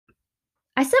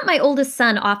I sent my oldest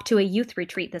son off to a youth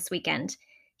retreat this weekend.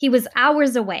 He was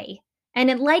hours away,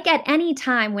 and like at any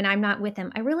time when I'm not with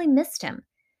him, I really missed him.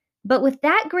 But with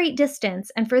that great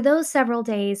distance, and for those several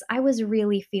days, I was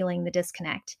really feeling the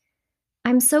disconnect.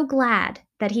 I'm so glad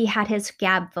that he had his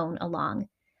Gab phone along.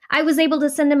 I was able to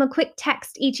send him a quick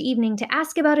text each evening to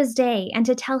ask about his day and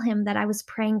to tell him that I was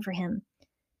praying for him.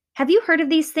 Have you heard of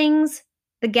these things?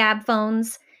 The Gab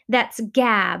phones? That's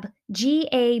Gab,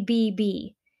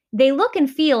 Gabb. They look and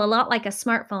feel a lot like a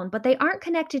smartphone, but they aren't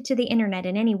connected to the internet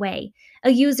in any way. A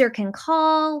user can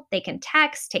call, they can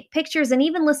text, take pictures, and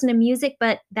even listen to music,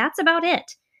 but that's about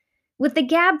it. With the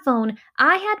Gab phone,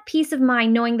 I had peace of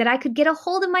mind knowing that I could get a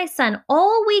hold of my son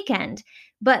all weekend,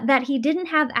 but that he didn't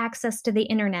have access to the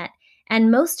internet, and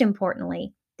most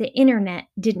importantly, the internet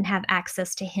didn't have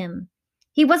access to him.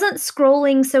 He wasn't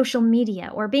scrolling social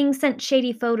media or being sent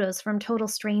shady photos from total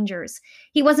strangers.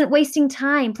 He wasn't wasting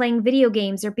time playing video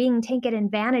games or being taken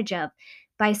advantage of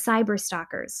by cyber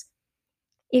stalkers.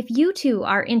 If you too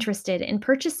are interested in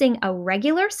purchasing a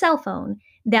regular cell phone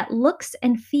that looks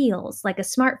and feels like a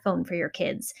smartphone for your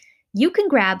kids, you can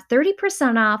grab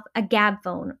 30% off a Gab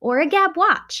phone or a Gab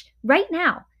watch right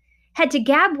now. Head to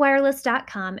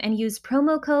gabwireless.com and use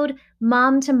promo code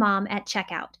MOM2MOM at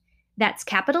checkout. That's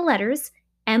capital letters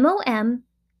MOMTOMOM.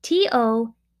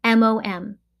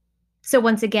 So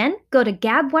once again, go to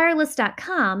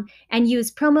gabwireless.com and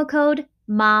use promo code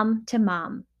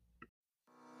MOM2MOM.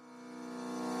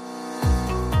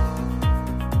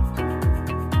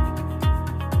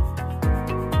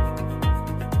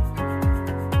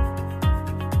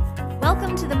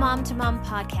 Welcome to the Mom to Mom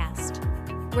podcast.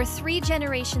 We're 3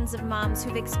 generations of moms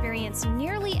who've experienced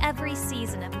nearly every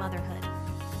season of motherhood.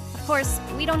 Of course,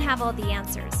 we don't have all the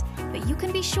answers, but you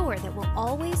can be sure that we'll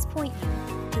always point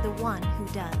you to the one who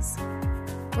does.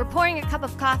 We're pouring a cup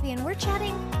of coffee and we're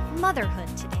chatting motherhood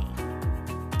today.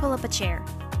 Pull up a chair.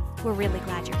 We're really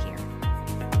glad you're here.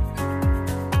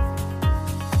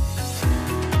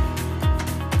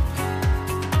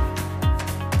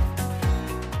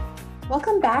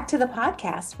 Welcome back to the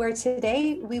podcast, where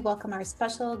today we welcome our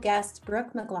special guest,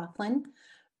 Brooke McLaughlin.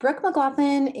 Brooke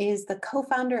McLaughlin is the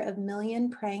co-founder of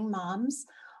Million Praying Moms,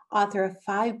 author of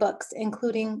 5 books,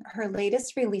 including her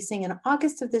latest releasing in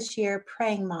August of this year,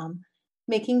 Praying Mom,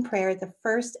 Making Prayer the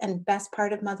First and Best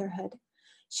Part of Motherhood.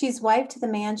 She's wife to the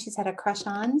man she's had a crush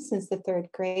on since the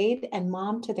 3rd grade and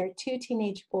mom to their 2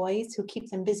 teenage boys who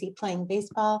keep them busy playing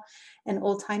baseball and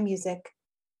old-time music.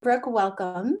 Brooke,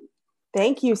 welcome.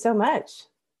 Thank you so much.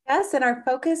 Yes, and our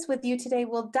focus with you today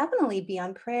will definitely be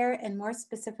on prayer and more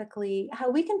specifically, how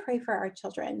we can pray for our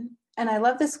children. And I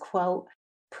love this quote,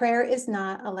 prayer is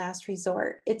not a last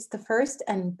resort. It's the first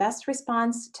and best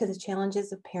response to the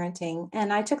challenges of parenting.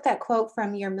 And I took that quote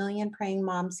from your Million Praying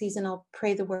Mom seasonal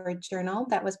Pray the Word journal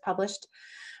that was published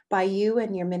by you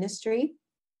and your ministry.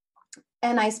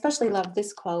 And I especially love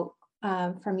this quote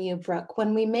from you, Brooke.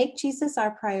 When we make Jesus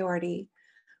our priority,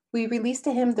 we release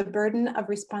to him the burden of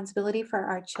responsibility for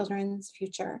our children's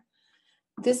future.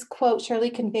 This quote surely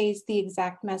conveys the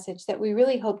exact message that we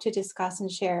really hope to discuss and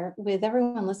share with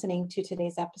everyone listening to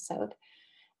today's episode.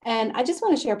 And I just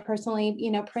want to share personally,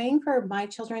 praying for my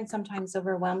children sometimes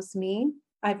overwhelms me.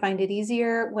 I find it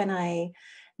easier when I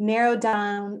narrow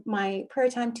down my prayer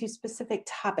time to specific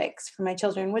topics for my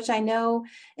children, which I know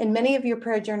in many of your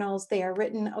prayer journals, they are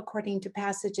written according to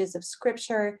passages of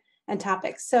scripture and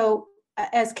topics. So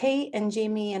as Kate and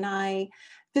Jamie and I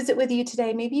visit with you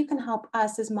today, maybe you can help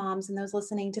us as moms and those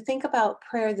listening to think about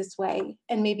prayer this way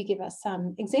and maybe give us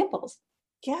some examples.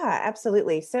 Yeah,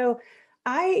 absolutely. So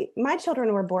my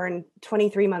children were born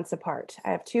 23 months apart.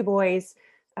 I have 2 boys,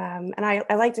 and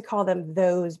I like to call them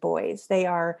those boys. They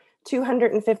are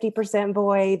 250%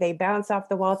 boy. They bounce off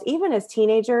the walls. Even as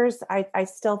teenagers, I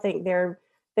still think they're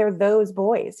those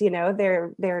boys.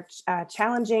 They're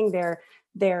challenging.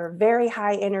 They're very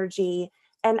high energy.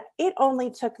 And it only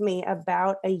took me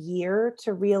about a year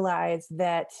to realize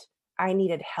that I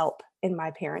needed help in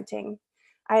my parenting.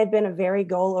 I had been a very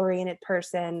goal-oriented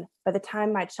person. By the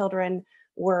time my children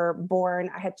were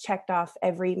born, I had checked off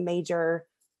every major,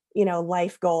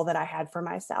 life goal that I had for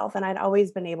myself. And I'd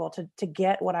always been able to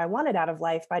get what I wanted out of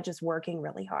life by just working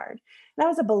really hard. And I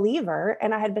was a believer,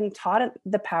 and I had been taught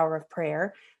the power of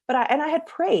prayer, but I had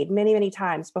prayed many, many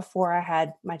times before I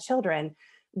had my children.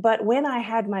 But when I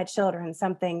had my children,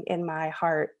 something in my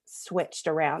heart switched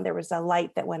around. There was a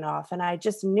light that went off, and I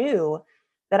just knew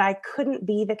that I couldn't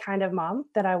be the kind of mom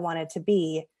that I wanted to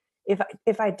be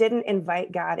if I didn't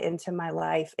invite God into my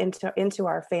life, into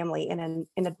our family in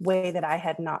a way that I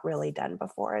had not really done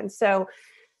before. And so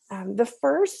the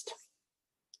first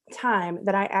time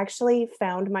that I actually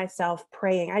found myself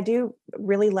praying. I do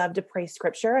really love to pray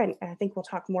scripture, and I think we'll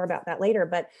talk more about that later.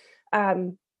 But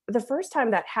the first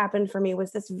time that happened for me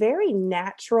was this very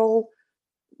natural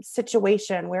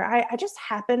situation where I just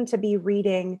happened to be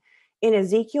reading in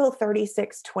Ezekiel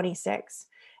 36:26.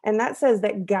 And that says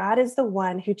that God is the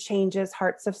one who changes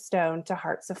hearts of stone to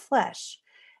hearts of flesh.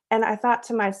 And I thought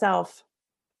to myself,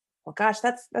 well, gosh,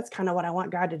 that's kind of what I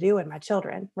want God to do in my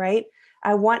children, right?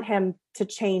 I want him to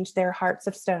change their hearts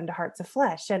of stone to hearts of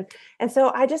flesh. And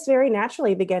so I just very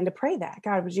naturally began to pray that,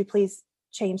 God, would you please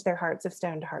change their hearts of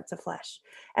stone to hearts of flesh?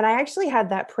 And I actually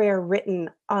had that prayer written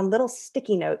on little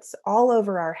sticky notes all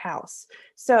over our house.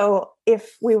 So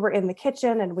if we were in the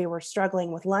kitchen and we were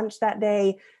struggling with lunch that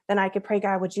day, then I could pray,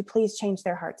 God, would you please change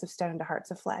their hearts of stone to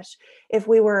hearts of flesh? If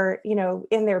we were,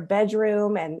 in their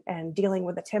bedroom and dealing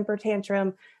with a temper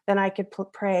tantrum, then I could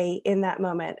pray in that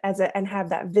moment and have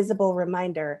that visible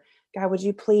reminder, God, would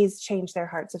you please change their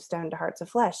hearts of stone to hearts of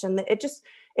flesh? And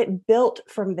it built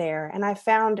from there. And I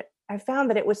found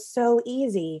that it was so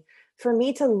easy for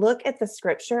me to look at the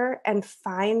scripture and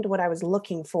find what I was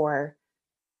looking for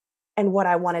and what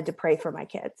I wanted to pray for my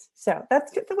kids. So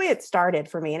that's the way it started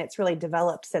for me. And it's really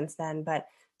developed since then, but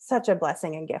such a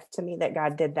blessing and gift to me that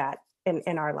God did that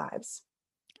in our lives.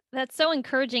 That's so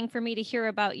encouraging for me to hear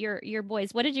about your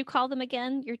boys. What did you call them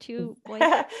again? Your two boys?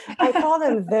 I call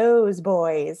them those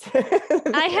boys.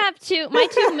 I have two. My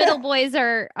two middle boys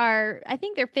are I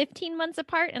think they're 15 months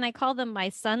apart, and I call them my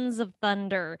sons of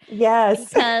thunder. Yes.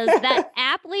 Because that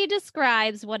aptly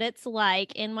describes what it's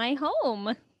like in my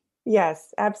home.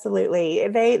 Yes, absolutely.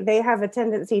 They have a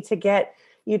tendency to get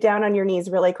you down on your knees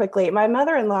really quickly. My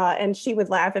mother-in-law, and she would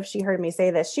laugh if she heard me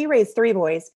say this, she raised three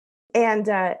boys.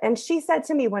 And she said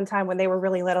to me one time when they were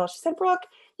really little, she said, Brooke,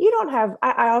 you don't have,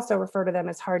 I also refer to them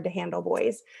as hard to handle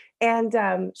boys. And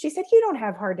she said, you don't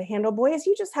have hard to handle boys.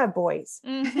 You just have boys.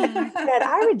 Mhm. And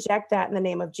I reject that in the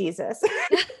name of Jesus.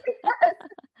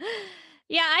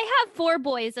 Yeah, I have four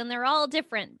boys and they're all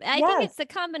different. I think it's Yes. a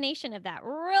combination of that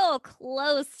real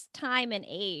close time and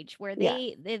age where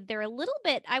Yeah. they're a little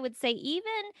bit, I would say,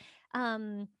 even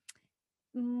um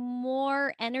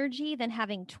more energy than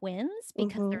having twins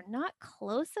because Hmm. they're not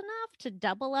close enough to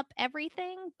double up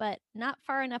everything, but not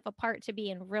far enough apart to be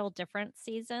in real different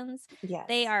seasons.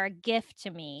 They Yes. are a gift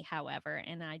to me, however,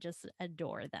 and I just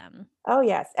adore them. Oh,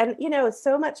 yes. And,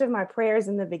 so much of my prayers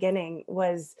in the beginning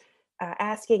was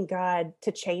asking God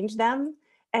to change them.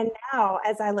 And now,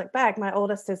 as I look back, my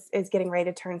oldest is getting ready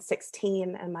to turn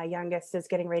 16, and my youngest is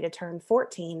getting ready to turn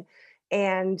 14.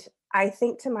 And I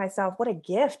think to myself, what a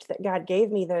gift that God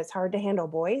gave me those hard to handle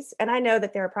boys. And I know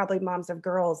that there are probably moms of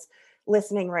girls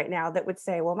listening right now that would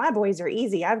say, well, my boys are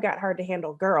easy. I've got hard to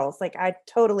handle girls. Like, I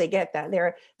totally get that.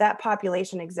 That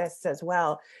population exists as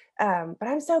well. But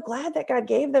I'm so glad that God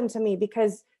gave them to me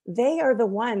because they are the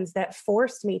ones that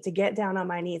forced me to get down on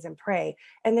my knees and pray.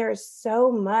 And there is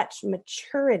so much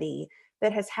maturity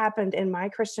that has happened in my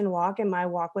Christian walk and my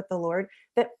walk with the Lord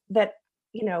that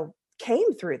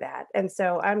came through that. And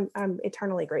so I'm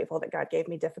eternally grateful that God gave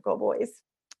me difficult boys.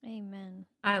 Amen.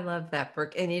 I love that,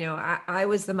 Brooke. And I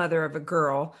was the mother of a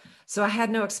girl, so I had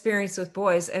no experience with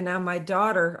boys. And now my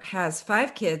daughter has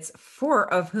five kids,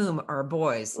 four of whom are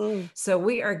boys. Mm, So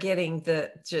we are getting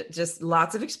just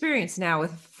lots of experience now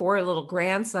with four little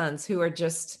grandsons who are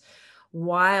just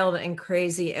wild and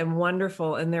crazy and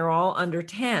wonderful, and they're all under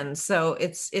 10. So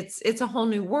it's a whole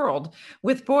new world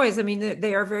with boys. I mean,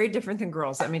 they are very different than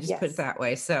girls. Let me just put it yes. that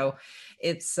way. So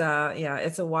it's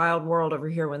it's a wild world over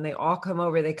here. When they all come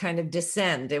over, they kind of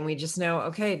descend, and we just know,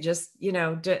 okay, just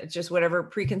just whatever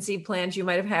preconceived plans you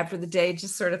might have had for the day,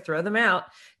 just sort of throw them out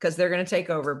because they're going to take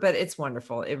over. But it's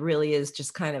wonderful. It really is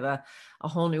just kind of a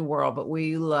whole new world. But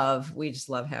we just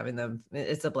love having them.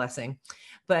 It's a blessing.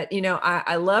 But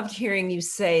I loved hearing you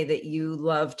say that you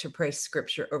love to pray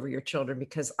scripture over your children,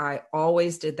 because I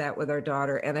always did that with our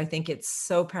daughter, and I think it's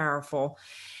so powerful,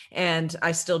 and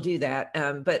I still do that.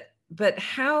 But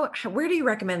where do you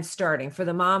recommend starting for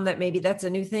the mom that maybe that's a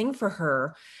new thing for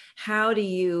her? Where do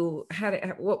you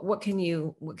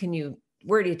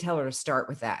tell her to start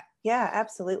with that? Yeah,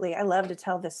 absolutely. I love to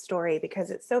tell this story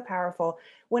because it's so powerful.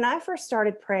 When I first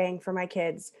started praying for my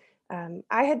kids,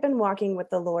 I had been walking with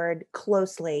the Lord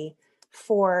closely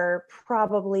for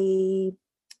probably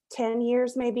 10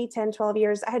 years, maybe 10, 12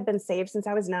 years. I had been saved since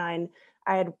I was 9.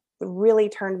 I had really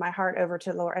turned my heart over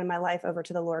to the Lord and my life over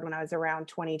to the Lord when I was around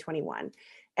 2021.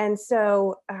 And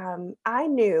so I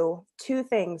knew two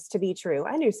things to be true.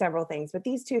 I knew several things, but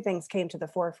these two things came to the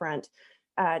forefront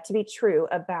to be true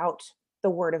about the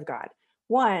Word of God.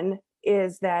 One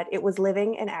is that it was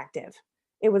living and active.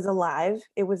 It was alive.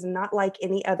 It was not like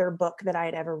any other book that I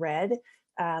had ever read.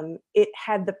 It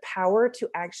had the power to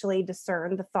actually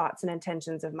discern the thoughts and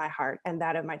intentions of my heart and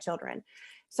that of my children.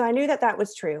 So I knew that that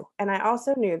was true. And I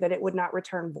also knew that it would not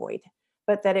return void,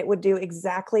 but that it would do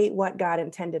exactly what God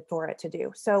intended for it to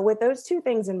do. So, with those two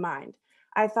things in mind,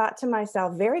 I thought to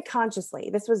myself very consciously,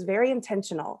 this was very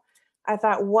intentional. I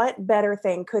thought, what better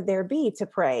thing could there be to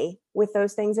pray with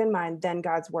those things in mind than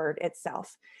God's word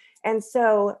itself? And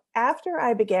so, after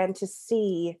I began to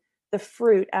see the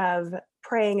fruit of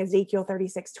praying Ezekiel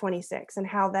 36:26 and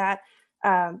how that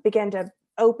began to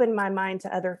open my mind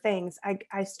to other things,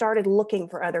 I started looking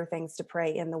for other things to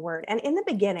pray in the word. And in the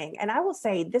beginning, and I will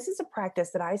say this is a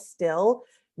practice that I still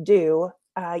do,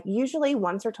 usually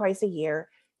once or twice a year,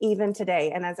 even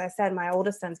today. And as I said, my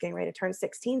oldest son's getting ready to turn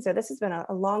 16. So this has been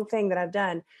a long thing that I've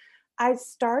done. I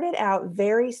started out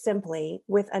very simply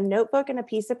with a notebook and a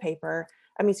piece of paper.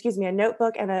 A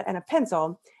notebook and a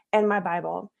pencil and my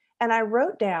Bible. And I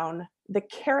wrote down the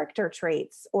character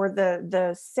traits or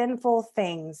the sinful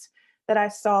things that I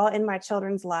saw in my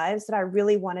children's lives that I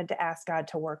really wanted to ask God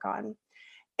to work on.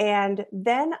 And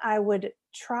then I would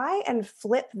try and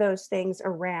flip those things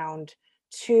around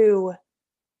to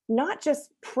not just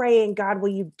praying, God, will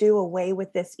you do away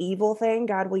with this evil thing?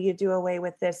 God, will you do away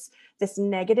with this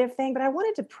negative thing? But I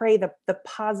wanted to pray the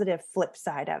positive flip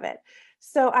side of it.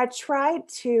 So I tried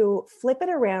to flip it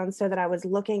around so that I was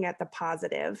looking at the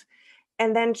positive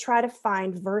and then try to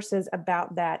find verses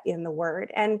about that in the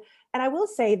word. And I will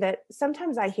say that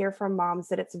sometimes I hear from moms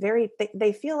that it's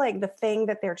they feel like the thing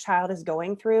that their child is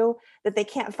going through, that they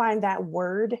can't find that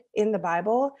word in the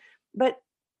Bible. But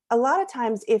a lot of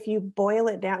times, if you boil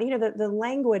it down, the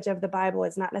language of the Bible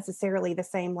is not necessarily the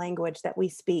same language that we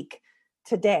speak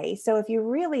today. So if you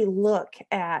really look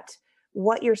at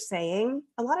what you're saying,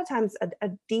 a lot of times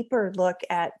a deeper look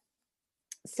at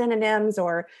synonyms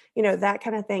or that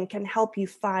kind of thing can help you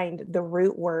find the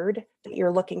root word that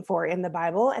you're looking for in the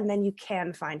Bible, and then you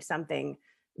can find something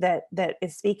that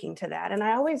is speaking to that. And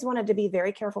I always wanted to be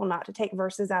very careful not to take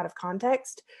verses out of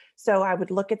context, so I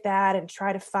would look at that and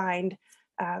try to find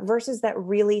verses that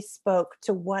really spoke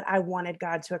to what I wanted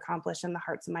God to accomplish in the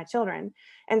hearts of my children.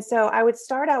 And so I would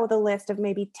start out with a list of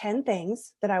maybe 10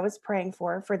 things that I was praying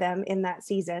for them in that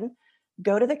season,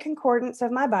 go to the concordance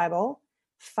of my Bible,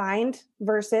 find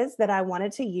verses that I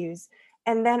wanted to use,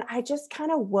 and then I just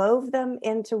kind of wove them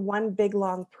into one big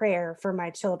long prayer for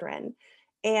my children.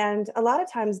 And a lot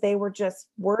of times they were just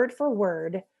word for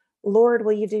word, Lord,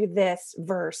 will you do this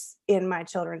verse in my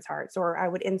children's hearts? Or I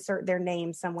would insert their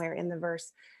name somewhere in the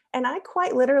verse. And I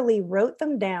quite literally wrote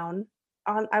them down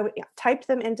typed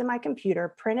them into my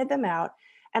computer, printed them out,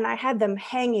 and I had them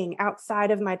hanging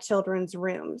outside of my children's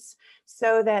rooms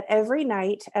so that every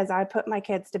night as I put my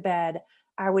kids to bed,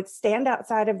 I would stand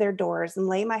outside of their doors and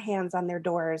lay my hands on their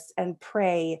doors and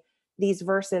pray these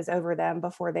verses over them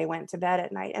before they went to bed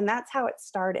at night. And that's how it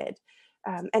started.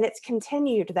 And it's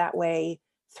continued that way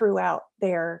throughout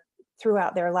their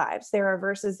lives. There are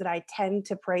verses that I tend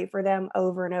to pray for them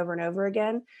over and over and over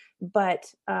again,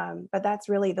 but that's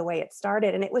really the way it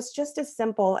started. And it was just as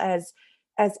simple as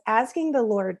asking the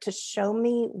Lord to show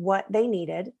me what they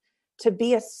needed, to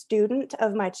be a student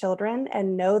of my children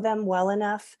and know them well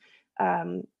enough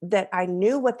that I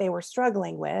knew what they were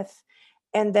struggling with,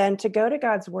 and then to go to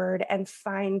God's word and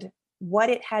find what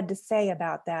it had to say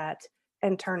about that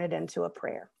and turn it into a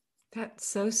prayer. That's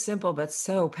so simple, but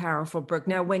so powerful, Brooke.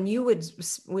 Now, when you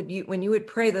would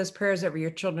pray those prayers over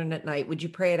your children at night, would you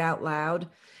pray it out loud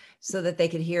so that they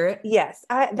could hear it? Yes,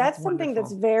 that's something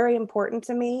that's very important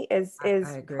to me is I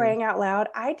agree. Praying out loud.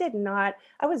 I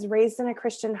was raised in a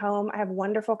Christian home. I have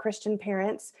wonderful Christian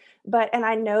parents, and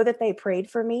I know that they prayed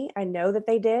for me. I know that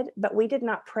they did, but we did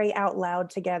not pray out loud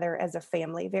together as a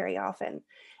family very often.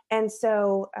 And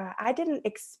so I didn't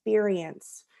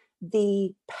experience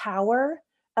the power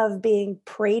of being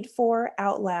prayed for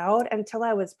out loud until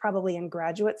I was probably in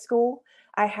graduate school.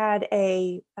 I had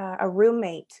a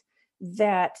roommate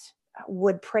that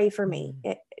would pray for me.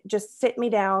 Just sit me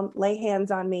down, lay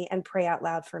hands on me, and pray out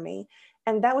loud for me.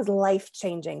 And that was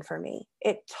life-changing for me.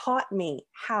 It taught me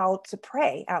how to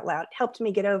pray out loud, helped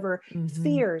me get over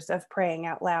fears of praying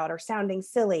out loud or sounding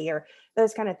silly or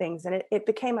those kind of things. And it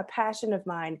became a passion of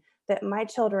mine that my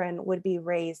children would be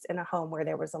raised in a home where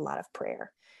there was a lot of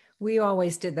prayer. We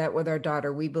always did that with our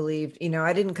daughter. We believed,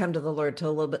 I didn't come to the Lord till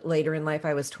a little bit later in life.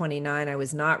 I was 29. I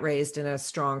was not raised in a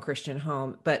strong Christian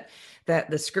home, but that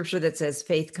the scripture that says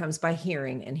faith comes by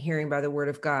hearing and hearing by the word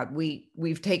of God,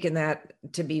 we've taken that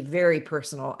to be very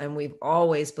personal. And we've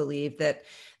always believed that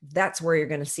that's where you're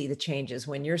going to see the changes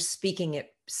when you're speaking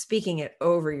speaking it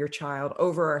over your child,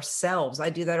 over ourselves. I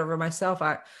do that over myself.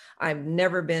 I've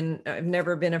never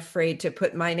been afraid to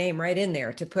put my name right in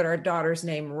there, to put our daughter's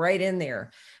name right in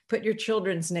there, put your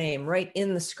children's name right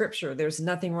in the scripture. There's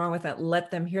nothing wrong with that.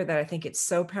 Let them hear that. I think it's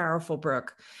so powerful,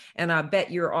 Brooke. And I bet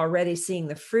you're already seeing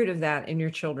the fruit of that in your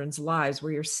children's lives,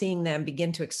 where you're seeing them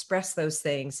begin to express those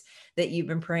things that you've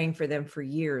been praying for them for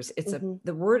years.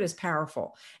 The word is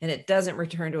powerful, and it doesn't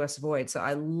return to us void. So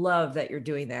I love that you're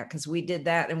doing that, because we did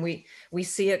that, and we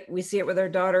see it with our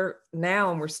daughter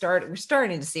now, and we're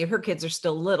starting to see it. Her kids are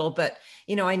still little, but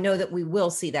I know that we will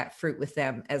see that fruit with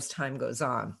them as time goes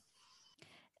on.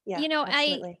 Yeah,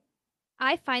 absolutely.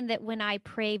 I find that when I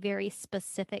pray very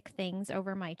specific things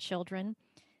over my children,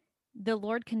 the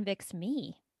Lord convicts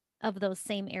me of those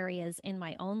same areas in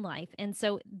my own life. And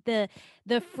so the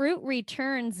fruit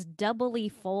returns doubly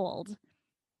fold.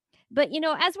 But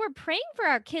as we're praying for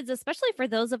our kids, especially for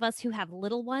those of us who have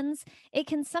little ones, it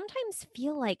can sometimes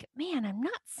feel like, man, I'm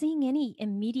not seeing any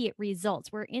immediate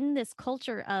results. We're in this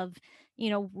culture of,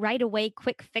 right away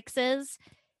quick fixes.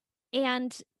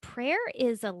 And prayer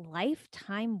is a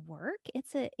lifetime work.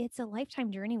 It's a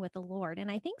lifetime journey with the Lord. And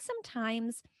I think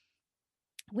sometimes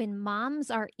when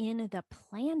moms are in the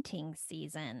planting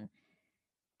season,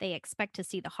 they expect to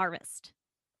see the harvest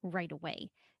right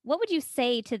away. What would you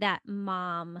say to that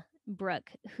mom,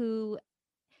 Brooke, who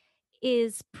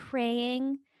is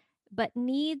praying but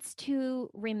needs to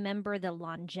remember the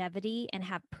longevity and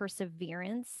have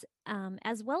perseverance,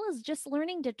 as well as just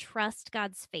learning to trust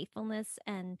God's faithfulness?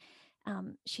 And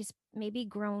she's maybe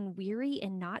grown weary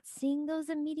and not seeing those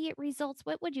immediate results.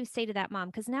 What would you say to that mom?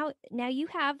 Because now you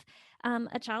have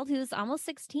a child who's almost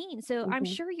 16, so I'm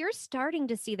sure you're starting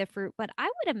to see the fruit, but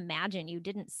I would imagine you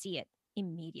didn't see it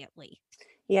immediately.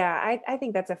 Yeah, I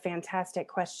think that's a fantastic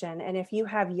question. And if you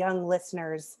have young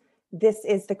listeners, this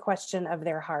is the question of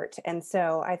their heart. And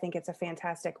so I think it's a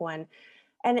fantastic one.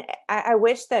 And I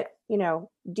wish that,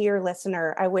 dear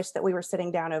listener, I wish that we were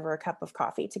sitting down over a cup of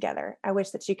coffee together. I wish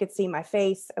that you could see my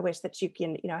face. I wish that you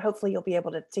can, hopefully you'll be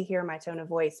able to hear my tone of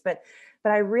voice. But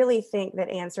I really think that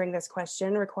answering this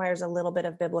question requires a little bit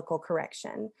of biblical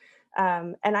correction.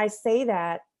 And I say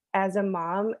that as a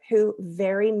mom who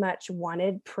very much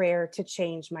wanted prayer to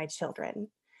change my children.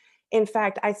 In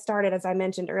fact, as I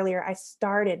mentioned earlier, I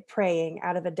started praying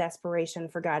out of a desperation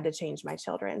for God to change my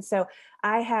children. So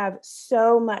I have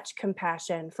so much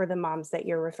compassion for the moms that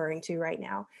you're referring to right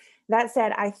now. That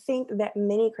said, I think that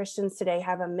many Christians today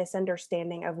have a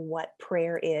misunderstanding of what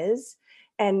prayer is,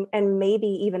 and maybe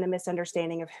even a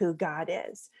misunderstanding of who God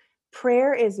is.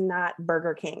 Prayer is not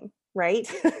Burger King, right?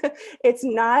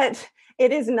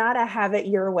 It is not a have it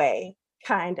your way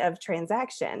kind of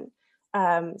transaction.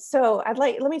 So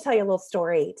let me tell you a little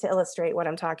story to illustrate what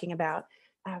I'm talking about.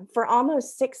 For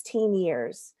almost 16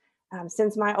 years,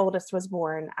 since my oldest was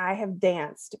born, I have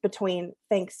danced between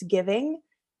thanksgiving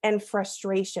and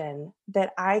frustration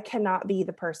that I cannot be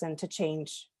the person to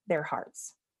change their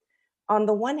hearts. On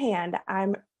the one hand,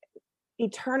 I'm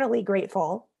eternally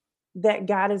grateful that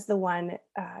God is the one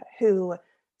who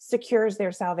secures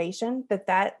their salvation,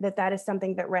 that is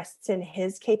something that rests in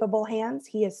his capable hands.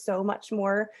 He is so much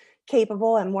more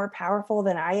capable and more powerful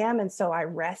than I am. And so I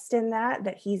rest in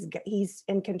that he's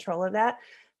in control of that.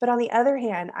 But on the other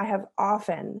hand, I have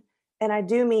often, and I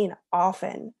do mean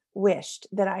often, wished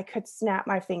that I could snap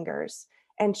my fingers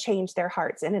and change their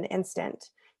hearts in an instant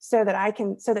so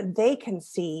that they can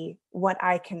see what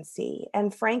I can see.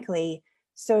 And frankly,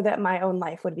 so that my own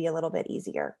life would be a little bit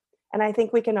easier. And I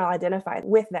think we can all identify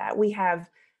with that. We have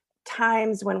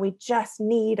times when we just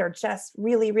need or just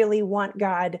really, really want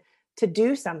God to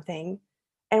do something,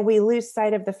 and we lose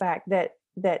sight of the fact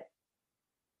that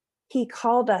he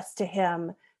called us to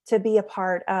him to be a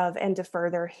part of and to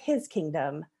further his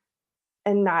kingdom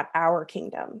and not our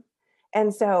kingdom.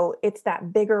 And so it's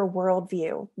that bigger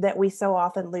worldview that we so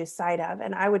often lose sight of.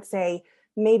 And I would say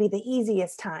maybe the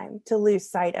easiest time to lose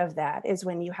sight of that is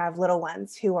when you have little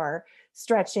ones who are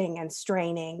stretching and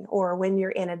straining, or when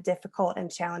you're in a difficult and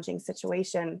challenging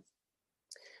situation.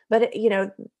 But,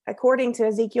 according to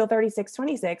Ezekiel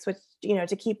 36:26, which,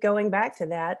 to keep going back to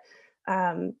that,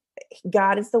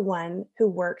 God is the one who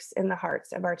works in the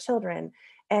hearts of our children,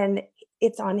 and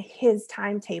it's on his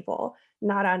timetable,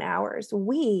 not on ours.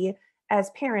 We, as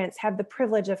parents, have the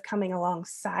privilege of coming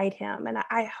alongside him. And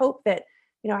I hope that,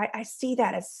 I see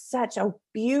that as such a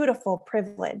beautiful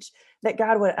privilege that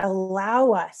God would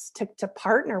allow us to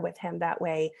partner with him that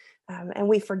way. And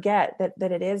we forget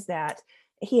that it is that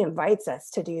he invites us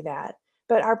to do that.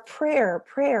 But our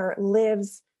prayer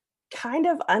lives kind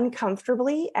of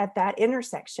uncomfortably at that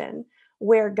intersection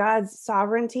where God's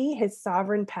sovereignty, his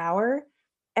sovereign power,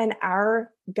 and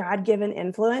our God-given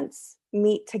influence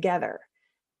meet together.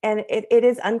 And it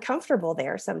is uncomfortable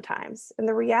there sometimes. And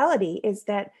the reality is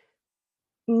that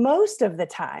most of the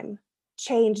time,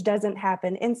 change doesn't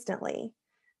happen instantly.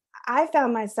 I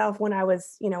found myself when I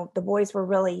was, the boys were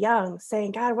really young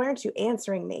saying, God, why aren't you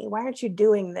answering me? Why aren't you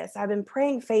doing this? I've been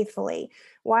praying faithfully.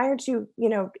 Why aren't you,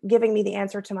 giving me the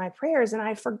answer to my prayers? And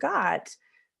I forgot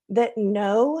that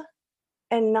no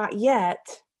and not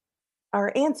yet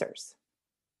are answers.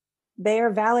 They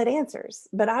are valid answers,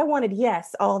 but I wanted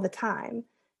yes all the time.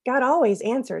 God always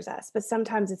answers us, but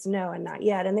sometimes it's no and not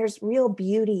yet. And there's real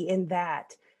beauty in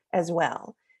that as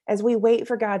well. As we wait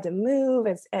for God to move,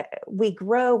 as we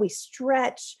grow, we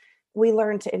stretch, we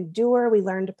learn to endure, we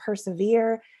learn to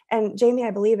persevere. And Jamie,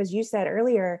 I believe, as you said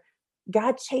earlier,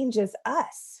 God changes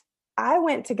us. I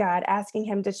went to God asking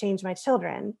him to change my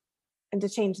children and to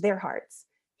change their hearts.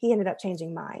 He ended up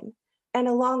changing mine. And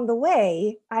along the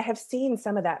way, I have seen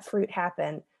some of that fruit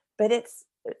happen, but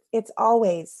it's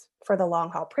always for the long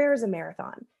haul. Prayer is a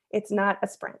marathon. It's not a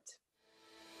sprint.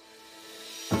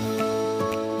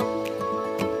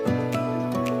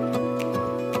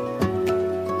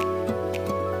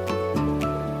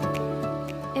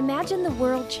 Imagine the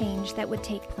world change that would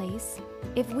take place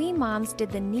if we moms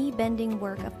did the knee-bending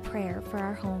work of prayer for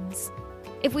our homes.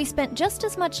 If we spent just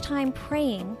as much time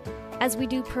praying as we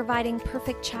do providing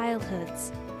perfect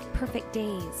childhoods, perfect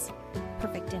days,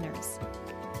 perfect dinners.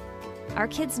 Our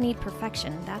kids need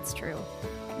perfection, that's true,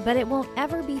 but it won't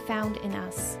ever be found in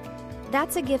us.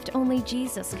 That's a gift only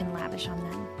Jesus can lavish on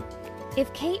them.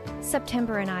 If Kate,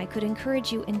 September, and I could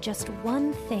encourage you in just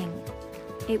one thing,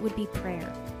 it would be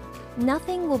prayer.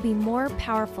 Nothing will be more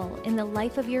powerful in the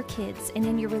life of your kids and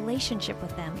in your relationship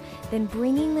with them than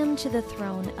bringing them to the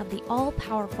throne of the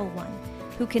all-powerful one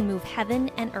who can move heaven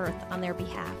and earth on their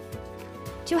behalf.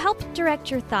 To help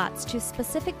direct your thoughts to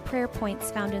specific prayer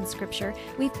points found in Scripture,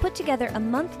 we've put together a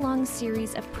month-long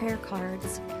series of prayer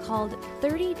cards called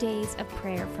 30 Days of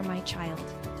Prayer for My Child.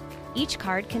 Each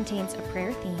card contains a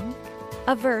prayer theme,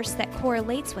 a verse that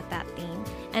correlates with that theme,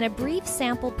 and a brief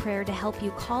sample prayer to help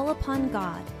you call upon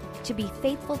God to be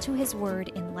faithful to His Word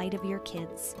in light of your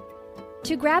kids.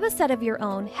 To grab a set of your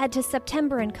own, head to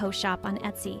September & Co. shop on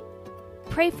Etsy.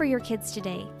 Pray for your kids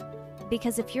today,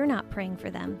 because if you're not praying for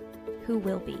them, who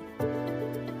will be?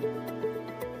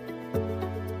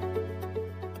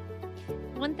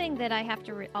 One thing that I have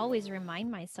to always remind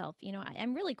myself,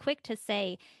 I'm really quick to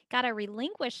say, God, I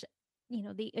relinquish,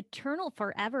 the eternal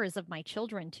forevers of my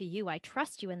children to you. I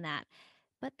trust you in that.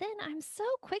 But then I'm so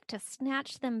quick to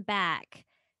snatch them back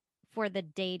for the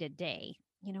day-to-day.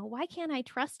 Why can't I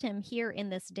trust him here in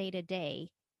this day-to-day?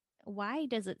 Why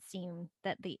does it seem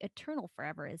that the eternal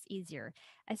forever is easier?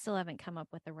 I still haven't come up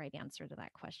with the right answer to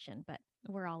that question, but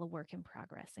we're all a work in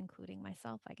progress, including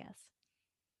myself, I guess.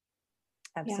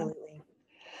 Absolutely.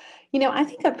 I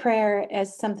think of prayer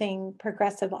as something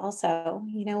progressive also.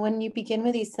 When you begin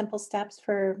with these simple steps,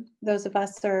 for those of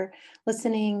us that are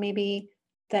listening, maybe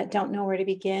that don't know where to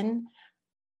begin,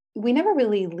 we never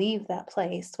really leave that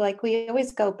place. Like, we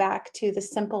always go back to the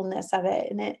simpleness of it.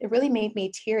 And it really made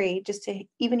me teary just to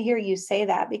even hear you say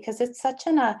that, because it's such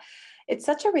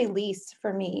a release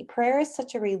for me. Prayer is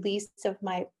such a release of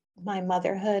my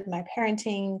motherhood, my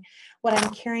parenting, what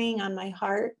I'm carrying on my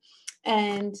heart.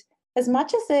 And as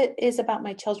much as it is about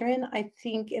my children, I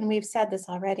think, and we've said this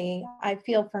already, I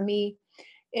feel for me,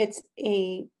 it's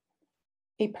a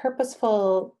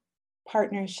purposeful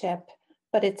partnership,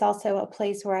 but it's also a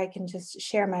place where I can just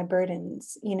share my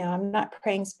burdens. I'm not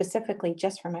praying specifically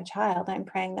just for my child. I'm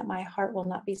praying that my heart will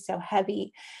not be so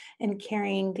heavy in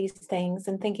carrying these things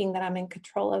and thinking that I'm in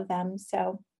control of them.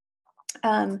 So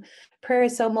prayer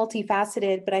is so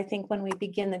multifaceted, but I think when we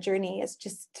begin the journey, it's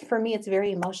just, for me, it's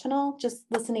very emotional. Just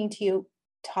listening to you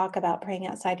talk about praying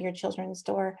outside your children's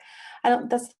door.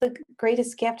 That's the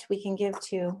greatest gift we can give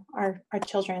to our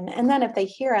children. And then if they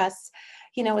hear us,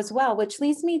 as well, which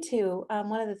leads me to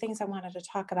one of the things I wanted to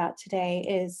talk about today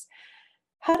is,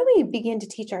 how do we begin to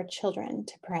teach our children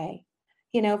to pray?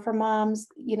 For moms,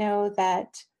 that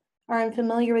are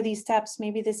unfamiliar with these steps,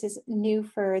 maybe this is new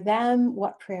for them,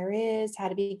 what prayer is, how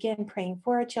to begin praying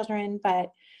for our children.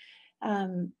 But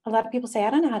a lot of people say, I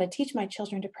don't know how to teach my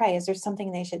children to pray. Is there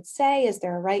something they should say? Is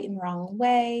there a right and wrong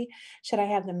way? Should I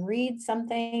have them read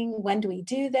something? When do we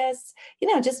do this?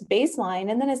 Just baseline.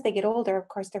 And then as they get older, of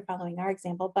course, they're following our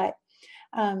example. But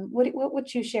what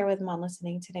would you share with mom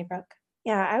listening today, Brooke?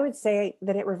 Yeah, I would say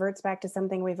that it reverts back to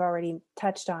something we've already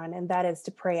touched on, and that is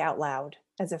to pray out loud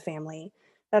as a family.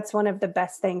 That's one of the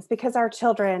best things, because our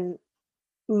children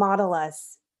model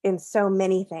us in so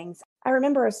many things. I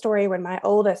remember a story when my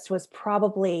oldest was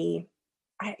probably,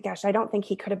 I don't think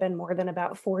he could have been more than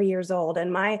about 4 years old.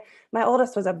 And my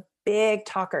oldest was a big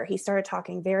talker. He started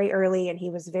talking very early, and he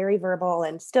was very verbal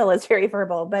and still is very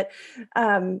verbal. But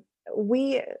um,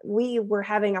 we were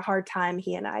having a hard time,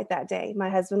 he and I, that day. My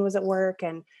husband was at work,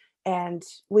 and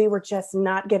we were just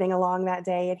not getting along that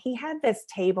day. And he had this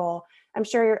table. I'm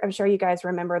sure you guys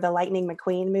remember the Lightning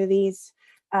McQueen movies.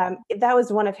 That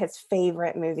was one of his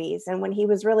favorite movies. And when he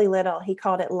was really little, he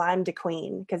called it Lime de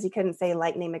Queen because he couldn't say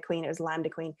Lightning McQueen. It was Lime de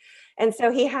Queen. And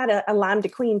so he had a Lime de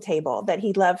Queen table that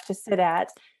he loved to sit at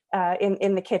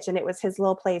in the kitchen. It was his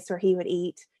little place where he would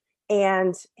eat.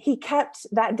 And he kept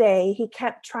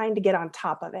trying to get on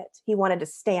top of it. He wanted to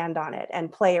stand on it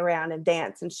and play around and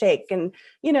dance and shake and,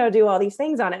 do all these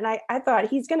things on it. And I thought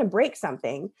he's going to break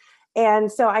something.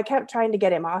 And so I kept trying to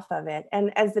get him off of it.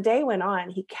 And as the day went on,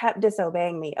 he kept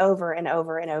disobeying me over and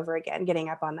over and over again, getting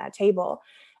up on that table.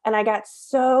 And I got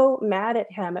so mad at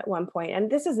him at one point. And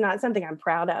this is not something I'm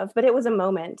proud of, but it was a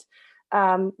moment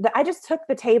that I just took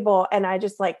the table and I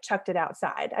just like chucked it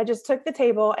outside. I just took the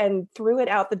table and threw it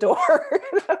out the door.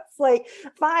 It's like,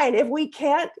 fine, if we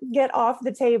can't get off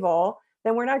the table,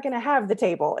 then we're not going to have the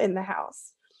table in the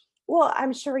house. Well,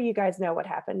 I'm sure you guys know what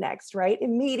happened next, right?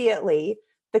 Immediately,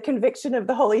 the conviction of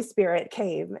the Holy Spirit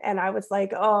came. And I was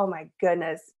like, oh my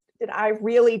goodness, did I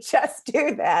really just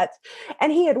do that?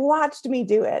 And he had watched me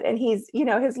do it. And he's,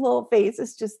 his little face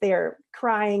is just there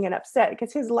crying and upset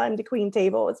because his Lime de Queen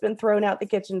table has been thrown out the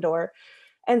kitchen door.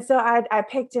 And so I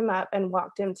picked him up and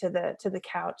walked him to the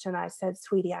couch. And I said,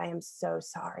 sweetie, I am so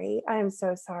sorry. I am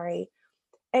so sorry.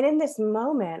 And in this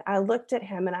moment, I looked at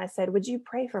him and I said, would you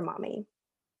pray for mommy?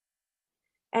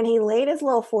 And he laid his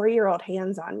little 4-year-old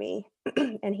hands on me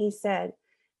and he said,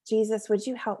 Jesus, would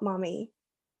you help mommy?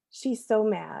 She's so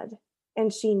mad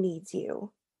and she needs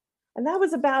you. And that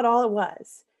was about all it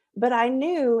was. But I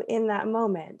knew in that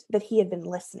moment that he had been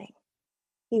listening.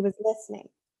 He was listening.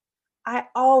 I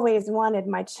always wanted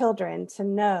my children to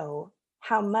know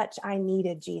how much I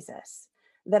needed Jesus.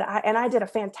 And I did a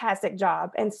fantastic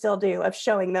job and still do of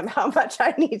showing them how much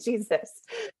I need Jesus.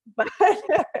 But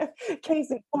case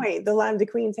in point, the Lime de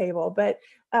Queen table. But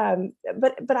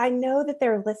I know that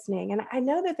they're listening, and I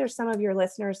know that there's some of your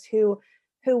listeners who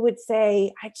would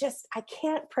say, I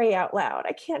can't pray out loud.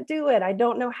 I can't do it. I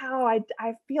don't know how.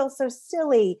 I feel so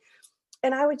silly.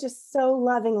 And I would just so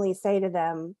lovingly say to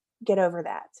them, get over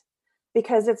that,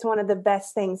 because it's one of the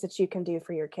best things that you can do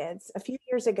for your kids. A few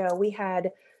years ago, we had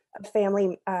a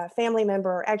family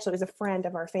member, actually it was a friend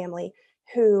of our family,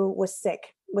 who was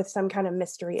sick with some kind of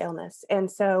mystery illness. And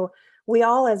so we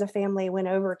all as a family went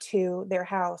over to their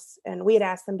house, and we had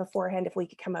asked them beforehand if we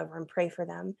could come over and pray for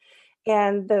them.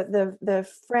 And the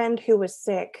friend who was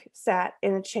sick sat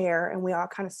in a chair, and we all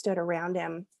kind of stood around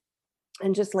him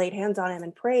and just laid hands on him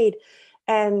and prayed.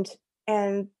 And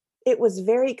it was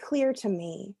very clear to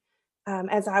me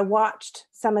as I watched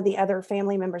some of the other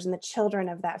family members and the children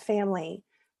of that family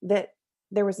that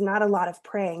there was not a lot of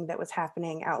praying that was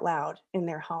happening out loud in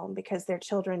their home because their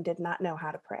children did not know how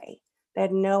to pray. They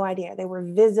had no idea. They were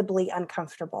visibly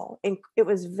uncomfortable. And it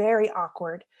was very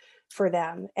awkward for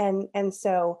them. And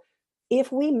so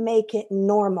if we make it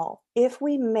normal, if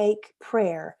we make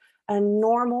prayer a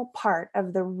normal part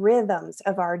of the rhythms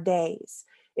of our days,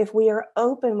 if we are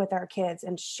open with our kids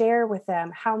and share with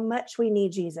them how much we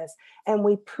need Jesus, and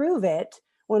we prove it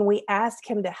when we ask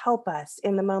him to help us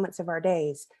in the moments of our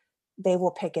days, they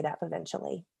will pick it up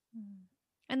eventually.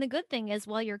 And the good thing is,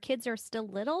 while your kids are still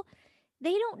little,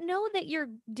 they don't know that you're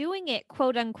doing it,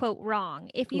 quote unquote, wrong.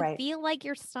 If you feel like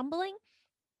you're stumbling,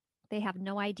 they have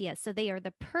no idea. So they are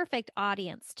the perfect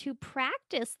audience to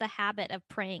practice the habit of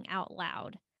praying out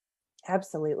loud.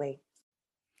 Absolutely.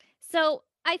 So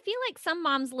I feel like some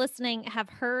moms listening have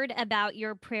heard about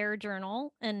your prayer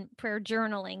journal and prayer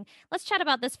journaling. Let's chat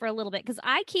about this for a little bit, because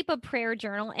I keep a prayer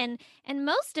journal, and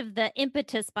most of the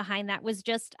impetus behind that was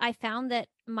just I found that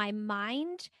my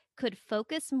mind could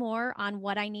focus more on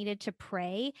what I needed to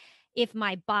pray if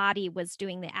my body was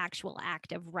doing the actual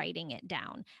act of writing it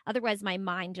down. Otherwise, my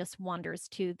mind just wanders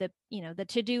to the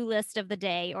to-do list of the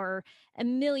day or a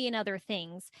million other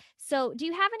things. So do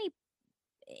you have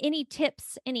any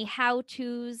tips, any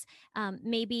how-tos,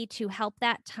 maybe to help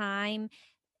that time,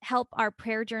 help our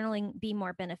prayer journaling be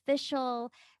more beneficial?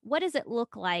 What does it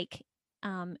look like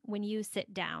when you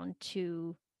sit down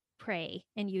to pray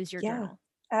and use your journal?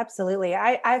 Absolutely.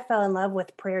 I fell in love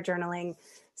with prayer journaling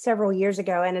several years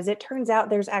ago. And as it turns out,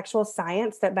 there's actual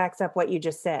science that backs up what you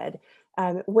just said.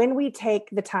 When we take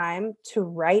the time to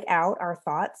write out our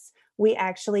thoughts, we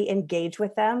actually engage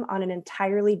with them on an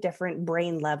entirely different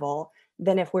brain level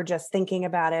than if we're just thinking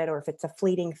about it, or if it's a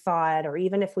fleeting thought, or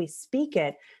even if we speak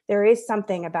it. There is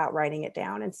something about writing it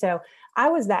down. And so I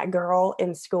was that girl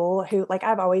in school who, like,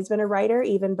 I've always been a writer,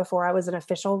 even before I was an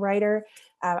official writer.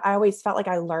 I always felt like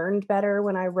I learned better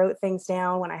when I wrote things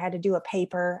down. When I had to do a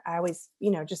paper, I always,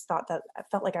 just thought that I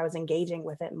felt like I was engaging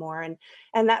with it more.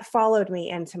 And that followed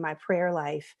me into my prayer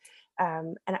life.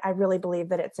 And I really believe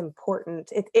that it's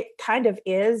important. It kind of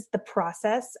is the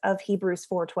process of Hebrews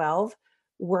 4:12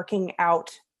 working out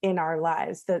in our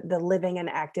lives, the living and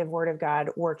active word of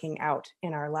God working out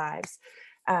in our lives.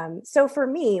 So for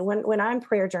me, when I'm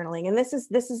prayer journaling, and this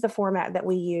is the format that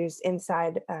we use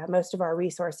inside most of our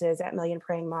resources at Million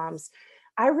Praying Moms,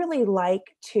 I really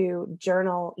like to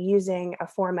journal using a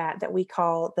format that we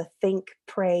call the Think,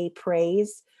 Pray,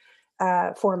 Praise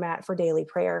format for daily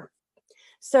prayer.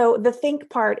 So the think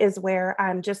part is where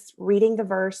I'm just reading the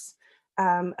verse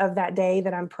of that day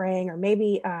that I'm praying, or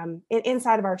maybe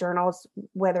inside of our journals,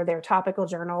 whether they're topical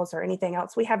journals or anything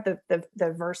else, we have the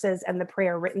verses and the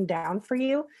prayer written down for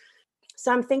you.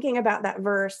 So I'm thinking about that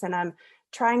verse and I'm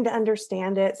trying to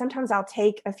understand it. Sometimes I'll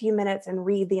take a few minutes and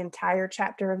read the entire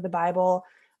chapter of the Bible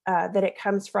that it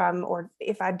comes from, or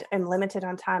if I am limited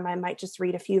on time, I might just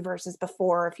read a few verses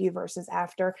before, a few verses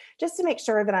after, just to make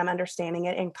sure that I'm understanding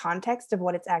it in context of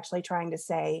what it's actually trying to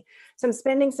say. So I'm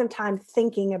spending some time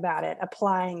thinking about it,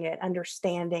 applying it,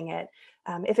 understanding it.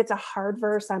 If it's a hard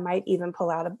verse, I might even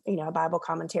pull out a Bible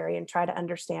commentary and try to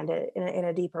understand it in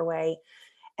a deeper way.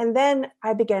 And then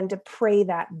I began to pray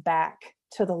that back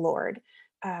to the Lord.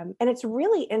 And it's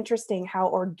really interesting how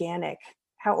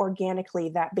organically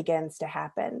that begins to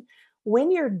happen. When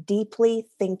you're deeply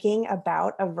thinking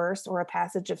about a verse or a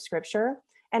passage of scripture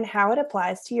and how it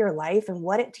applies to your life and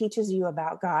what it teaches you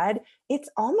about God, it's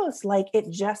almost like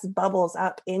it just bubbles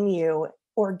up in you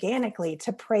organically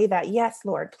to pray that, yes,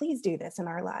 Lord, please do this in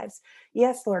our lives.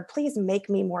 Yes, Lord, please make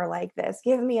me more like this.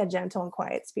 Give me a gentle and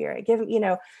quiet spirit. Give me,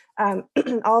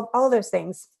 all those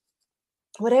things.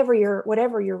 Whatever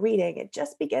you're reading, it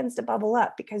just begins to bubble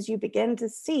up because you begin to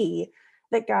see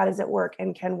that God is at work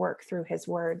and can work through his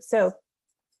word. So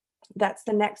that's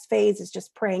the next phase, is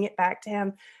just praying it back to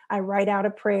him. I write out a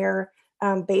prayer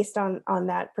based on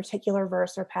that particular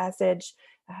verse or passage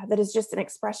that is just an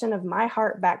expression of my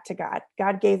heart back to God.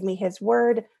 God gave me his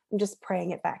word. I'm just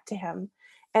praying it back to him.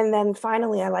 And then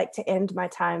finally, I like to end my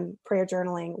time prayer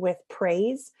journaling with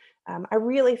praise. I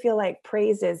really feel like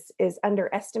praise is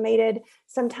underestimated.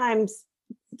 Sometimes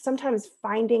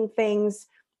finding things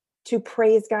to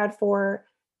praise God for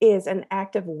is an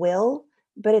act of will,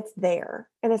 but it's there.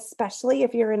 And especially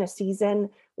if you're in a season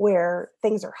where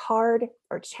things are hard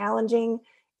or challenging,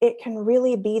 it can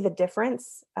really be the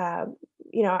difference.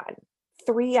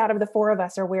 3 out of the 4 of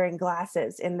us are wearing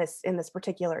glasses in this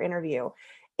particular interview.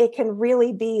 It can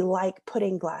really be like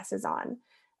putting glasses on.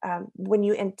 When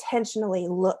you intentionally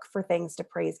look for things to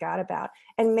praise God about.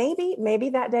 And maybe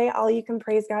that day, all you can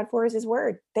praise God for is his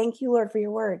word. Thank you, Lord, for your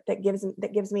word that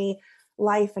gives me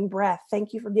life and breath.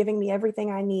 Thank you for giving me everything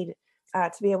I need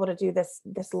to be able to do this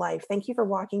life. Thank you for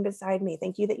walking beside me.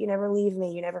 Thank you that you never leave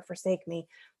me. You never forsake me.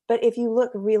 But if you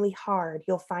look really hard,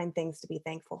 you'll find things to be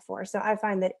thankful for. So I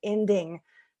find that ending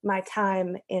my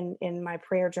time in my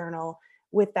prayer journal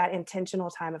with that intentional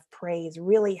time of praise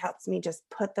really helps me just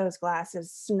put those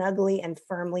glasses snugly and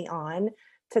firmly on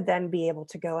to then be able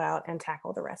to go out and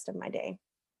tackle the rest of my day.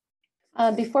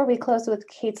 Before we close with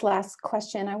Kate's last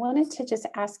question, I wanted to just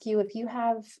ask you if you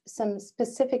have some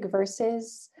specific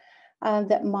verses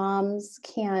that moms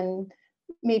can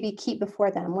maybe keep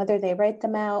before them, whether they write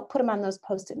them out, put them on those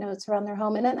Post-it notes around their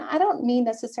home. And I don't mean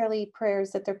necessarily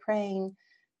prayers that they're praying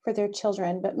for their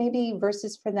children, but maybe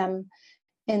verses for them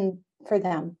in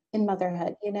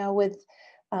motherhood, with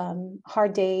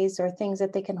hard days or things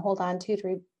that they can hold on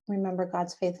to remember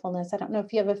God's faithfulness. I don't know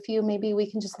if you have a few, maybe we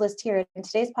can just list here in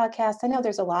today's podcast. I know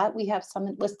there's a lot. We have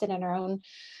some listed in our own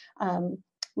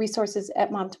resources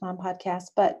at Mom to Mom podcast,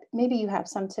 but maybe you have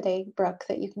some today, Brooke,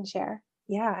 that you can share.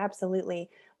 Yeah, absolutely.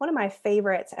 One of my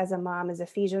favorites as a mom is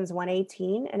Ephesians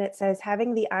 1:18, and it says,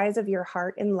 having the eyes of your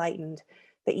heart enlightened,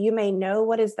 that you may know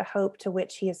what is the hope to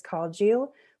which he has called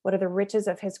you, what are the riches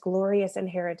of his glorious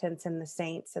inheritance in the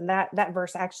saints. And that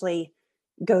verse actually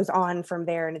goes on from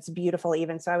there, and it's beautiful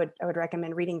even. So I would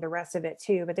recommend reading the rest of it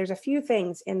too. But there's a few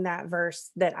things in that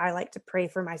verse that I like to pray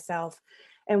for myself.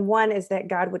 And one is that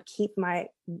God would keep my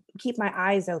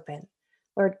eyes open.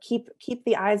 Lord, keep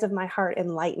the eyes of my heart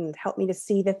enlightened. Help me to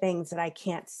see the things that I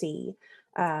can't see.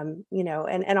 And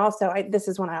also this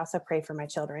is one I also pray for my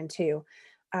children too.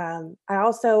 I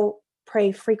also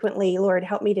pray frequently, Lord,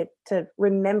 help me to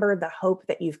remember the hope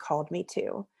that you've called me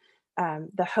to,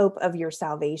 the hope of your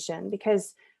salvation,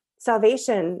 because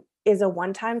salvation is a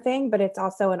one-time thing, but it's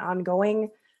also an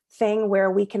ongoing thing where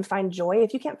we can find joy.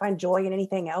 If you can't find joy in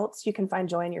anything else, you can find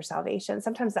joy in your salvation.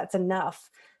 Sometimes that's enough.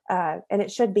 And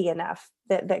it should be enough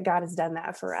that God has done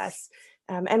that for us.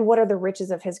 And what are the riches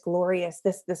of his glorious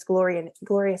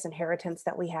inheritance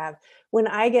that we have? When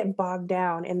I get bogged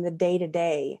down in the day to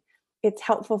day, it's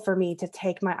helpful for me to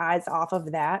take my eyes off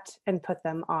of that and put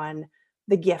them on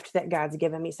the gift that God's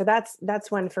given me. So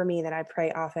that's one for me that I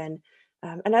pray often.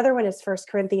 Another one is 1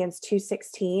 Corinthians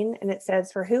 2:16, and it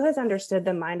says, "For who has understood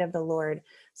the mind of the Lord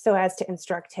so as to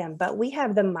instruct him? But we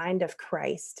have the mind of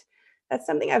Christ." That's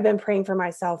something I've been praying for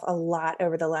myself a lot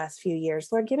over the last few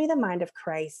years. Lord, give me the mind of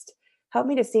Christ. Help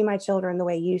me to see my children the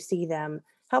way you see them.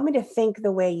 Help me to think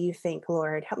the way you think,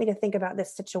 Lord. Help me to think about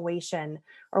this situation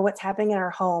or what's happening in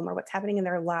our home or what's happening in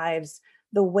their lives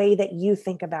the way that you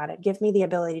think about it. Give me the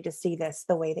ability to see this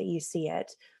the way that you see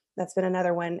it. That's been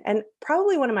another one. And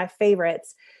probably one of my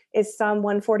favorites is Psalm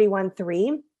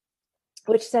 141:3,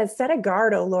 which says, "Set a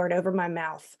guard, O Lord, over my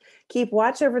mouth. Keep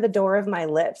watch over the door of my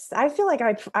lips." I feel like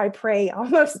I pray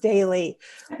almost daily,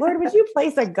 Lord, would you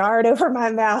place a guard over my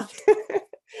mouth?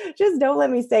 Just don't let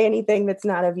me say anything that's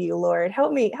not of you, Lord.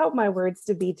 Help my words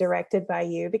to be directed by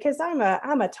you, because I'm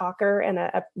a talker and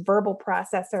a verbal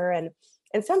processor.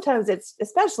 And sometimes it's,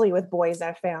 especially with boys,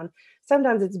 I've found,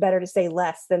 sometimes it's better to say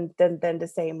less than to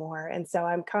say more. And so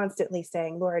I'm constantly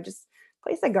saying, Lord, just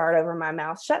place a guard over my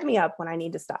mouth. Shut me up when I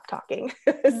need to stop talking.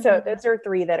 So those are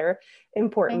three that are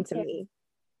important to me.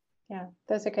 Yeah,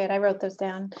 those are good. I wrote those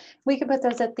down. We can put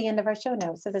those at the end of our show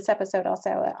notes of this episode,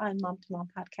 also on Mom to Mom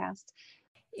podcast.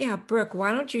 Yeah, Brooke,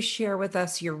 why don't you share with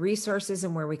us your resources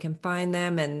and where we can find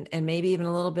them, and maybe even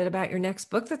a little bit about your next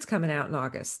book that's coming out in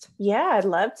August? Yeah, I'd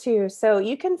love to. So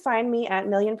you can find me at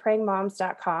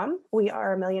millionprayingmoms.com. We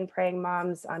are Million Praying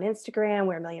Moms on Instagram.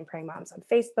 We're Million Praying Moms on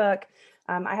Facebook.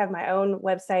 I have my own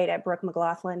website at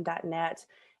brookemclaughlin.net,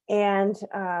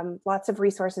 and lots of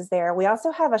resources there. We also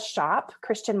have a shop,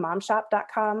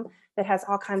 christianmomshop.com, that has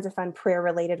all kinds of fun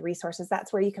prayer-related resources.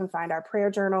 That's where you can find our prayer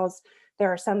journals.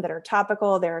 There are some that are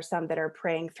topical. There are some that are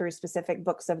praying through specific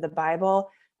books of the Bible.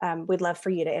 We'd love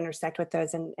for you to intersect with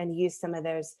those and use some of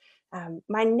those.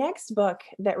 My next book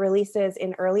that releases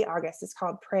in early August is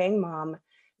called Praying Mom,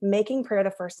 Making Prayer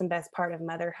the First and Best Part of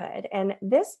Motherhood. And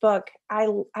this book, I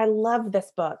love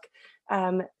this book.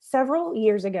 Several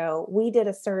years ago, we did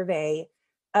a survey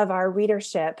of our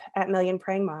readership at Million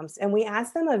Praying Moms, and we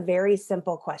asked them a very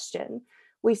simple question.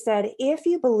 We said, if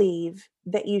you believe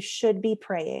that you should be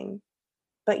praying,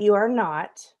 but you are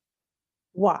not,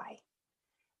 why?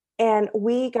 And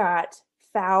we got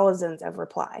thousands of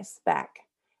replies back.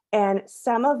 And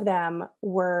some of them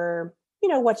were,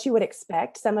 what you would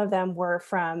expect. Some of them were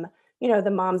from,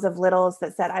 the moms of littles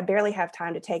that said, I barely have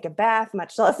time to take a bath,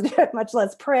 much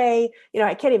less pray.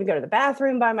 I can't even go to the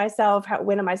bathroom by myself.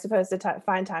 When am I supposed to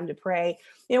find time to pray?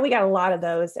 We got a lot of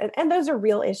those. And those are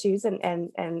real issues,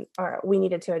 and we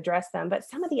needed to address them. But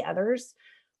some of the others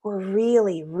were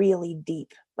really, really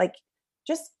deep.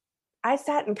 I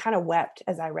sat and kind of wept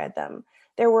as I read them.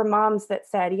 There were moms that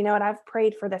said, you know what, I've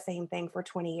prayed for the same thing for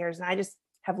 20 years, and I just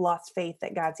have lost faith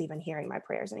that God's even hearing my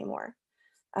prayers anymore.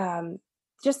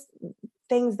 Just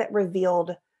things that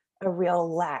revealed a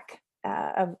real lack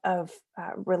of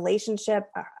relationship,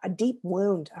 a deep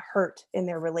wound, a hurt in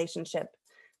their relationship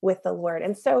with the Lord.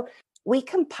 And so we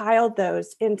compiled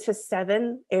those into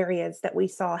 7 areas that we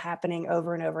saw happening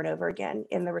over and over and over again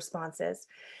in the responses.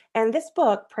 And this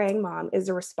book, Praying Mom, is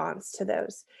a response to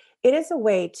those. It is a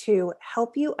way to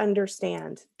help you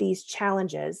understand these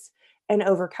challenges and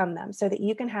overcome them so that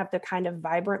you can have the kind of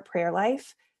vibrant prayer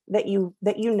life that you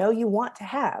want to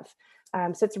have.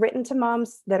 So it's written to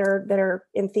moms that are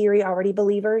in theory already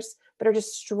believers, but are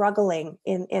just struggling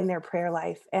in their prayer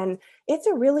life. And it's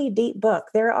a really deep book.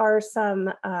 There are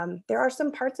some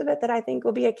parts of it that I think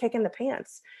will be a kick in the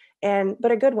pants,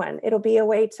 but a good one. It'll be a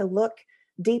way to look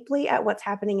deeply at what's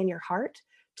happening in your heart,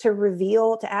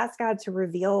 to ask God to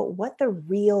reveal what the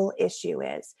real issue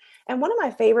is. And one of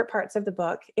my favorite parts of the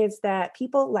book is that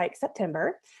people like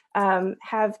September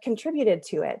have contributed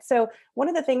to it. So one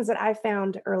of the things that I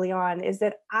found early on is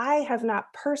that I have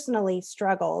not personally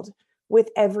struggled with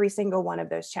every single one of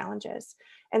those challenges.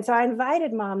 And so I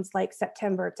invited moms like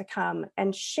September to come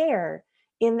and share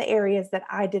in the areas that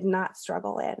I did not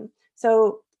struggle in.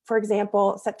 So for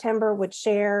example, September would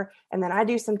share, and then I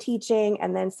do some teaching,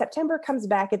 and then September comes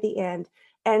back at the end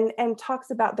and talks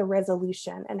about the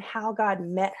resolution and how God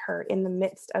met her in the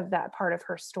midst of that part of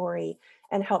her story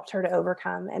and helped her to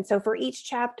overcome. And so for each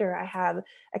chapter, I have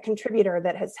a contributor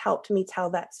that has helped me tell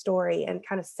that story and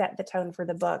kind of set the tone for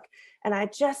the book. And I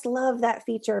just love that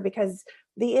feature because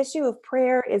the issue of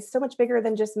prayer is so much bigger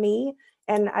than just me.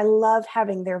 And I love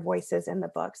having their voices in the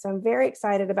book. So I'm very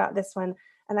excited about this one.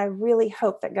 And I really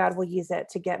hope that God will use it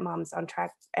to get moms on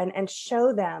track and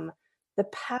show them the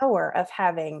power of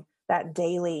having that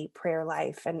daily prayer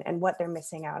life and what they're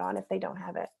missing out on if they don't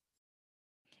have it.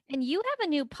 And you have a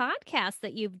new podcast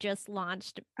that you've just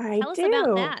launched. I Tell us about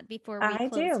do. that before we I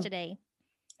close do. today.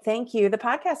 Thank you. The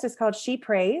podcast is called She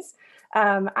Prays.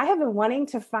 I have been wanting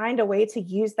to find a way to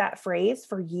use that phrase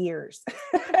for years.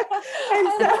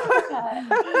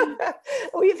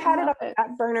 We've had it on the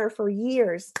back burner for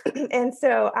years. And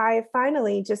so I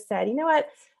finally just said, you know what?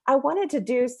 I wanted to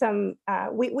do some,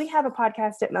 we have a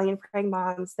podcast at Million Praying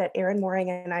Moms that Erin Mooring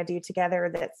and I do together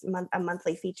that's a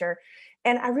monthly feature.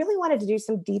 And I really wanted to do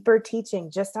some deeper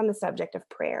teaching just on the subject of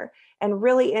prayer and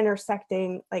really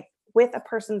intersecting like with a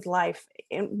person's life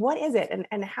and what is it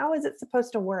and how is it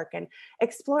supposed to work, and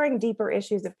exploring deeper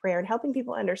issues of prayer and helping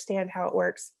people understand how it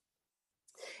works.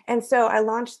 And so I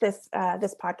launched this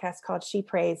podcast called She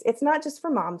Prays. It's not just for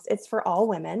moms, it's for all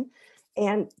women.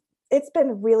 And it's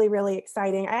been really, really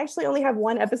exciting. I actually only have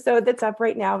one episode that's up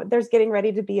right now, but there's getting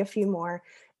ready to be a few more.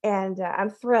 And I'm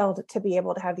thrilled to be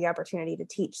able to have the opportunity to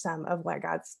teach some of what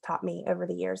God's taught me over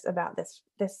the years about this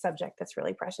subject that's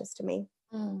really precious to me.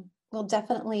 We'll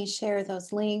definitely share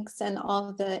those links and all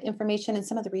of the information and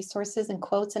some of the resources and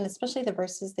quotes, and especially the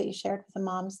verses that you shared with the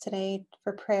moms today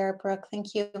for prayer. Brooke,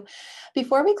 thank you.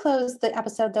 Before we close the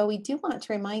episode, though, we do want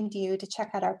to remind you to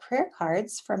check out our prayer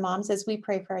cards for moms as we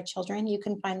pray for our children. You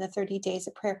can find the 30 Days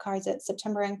of Prayer cards at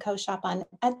September & Co. shop on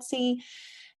Etsy.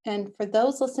 And for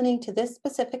those listening to this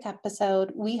specific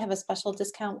episode, we have a special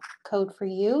discount code for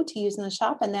you to use in the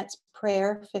shop, and that's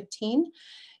prayer15.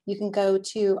 You can go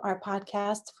to our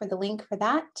podcast for the link for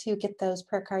that to get those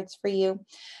prayer cards for you.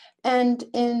 And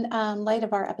in light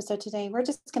of our episode today, we're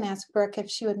just going to ask Brooke if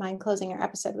she would mind closing our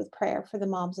episode with prayer for the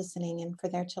moms listening and for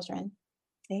their children.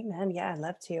 Amen. Yeah, I'd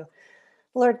love to.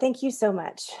 Lord, thank you so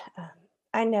much.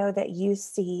 I know that you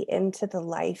see into the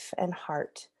life and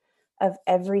heart of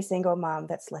every single mom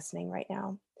that's listening right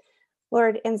now.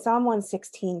 Lord, in Psalm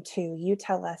 116:2, you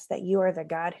tell us that you are the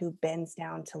God who bends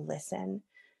down to listen.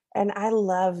 And I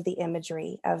love the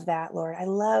imagery of that, Lord. I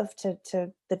love to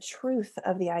the truth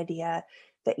of the idea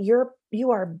that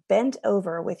you are bent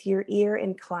over with your ear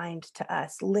inclined to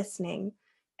us, listening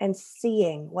and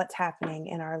seeing what's happening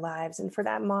in our lives. And for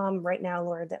that mom right now,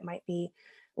 Lord, that might be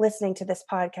listening to this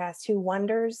podcast, who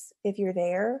wonders if you're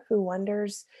there, who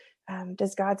wonders,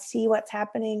 does God see what's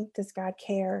happening? Does God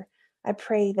care? I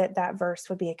pray that that verse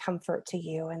would be a comfort to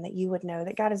you, and that you would know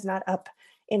that God is not up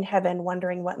in heaven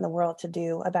wondering what in the world to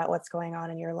do about what's going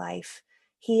on in your life.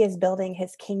 He is building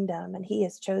his kingdom, and he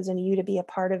has chosen you to be a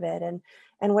part of it. And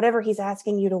whatever he's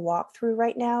asking you to walk through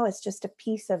right now is just a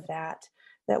piece of that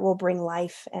will bring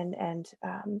life and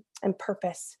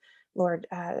purpose, Lord,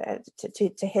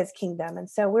 to his kingdom. And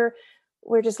so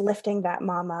we're just lifting that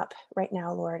mom up right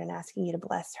now, Lord, and asking you to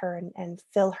bless her and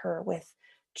fill her with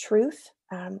truth.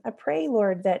 I pray,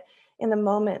 Lord, that in the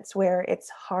moments where it's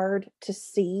hard to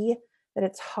see, that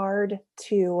it's hard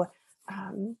to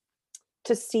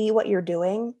see what you're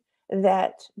doing,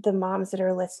 that the moms that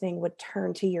are listening would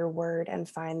turn to your word and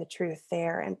find the truth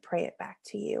there and pray it back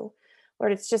to you.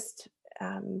 Lord, it's just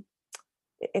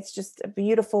a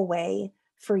beautiful way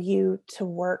for you to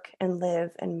work and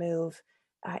live and move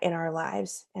in our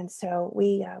lives. And so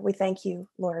we thank you,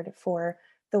 Lord, for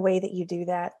the way that you do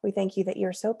that. We thank you that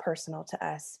you're so personal to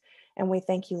us. And we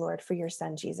thank you, Lord, for your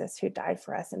son, Jesus, who died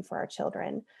for us and for our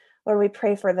children. Lord, we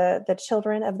pray for the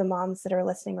children of the moms that are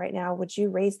listening right now. Would you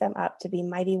raise them up to be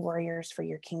mighty warriors for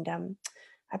your kingdom?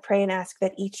 I pray and ask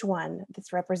that each one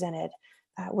that's represented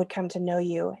would come to know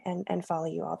you and follow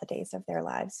you all the days of their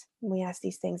lives. And we ask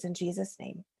these things in Jesus'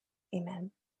 name.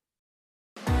 Amen.